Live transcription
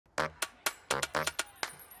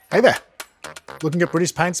Hey there, looking at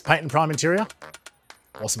British Paint's Paint and Prime interior?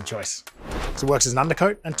 Awesome choice. So it works as an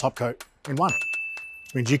undercoat and top coat in one.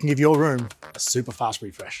 Which means you can give your room a super fast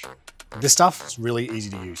refresh. This stuff is really easy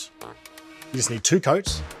to use. You just need 2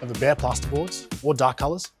 coats of the bare plasterboards or dark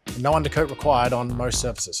colours, and no undercoat required on most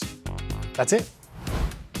surfaces. That's it.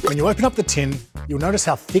 When you open up the tin, you'll notice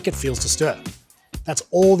how thick it feels to stir. That's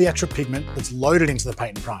all the extra pigment that's loaded into the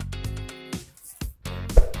Paint and Prime.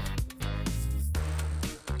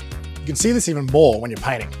 You can see this even more when you're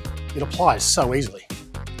painting. It applies so easily.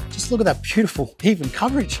 Just look at that beautiful, even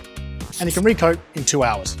coverage. And you can recoat in 2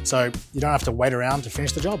 hours, so you don't have to wait around to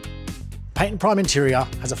finish the job. Paint and Prime Interior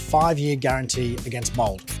has a 5-year guarantee against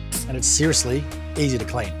mold, and it's seriously easy to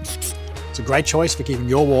clean. It's a great choice for keeping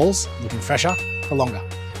your walls looking fresher for longer.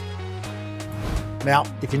 Now,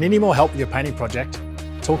 if you need any more help with your painting project,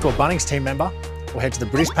 talk to a Bunnings team member or head to the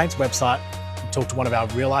British Paints website and talk to one of our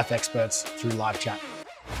real-life experts through live chat.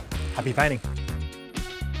 Happy painting.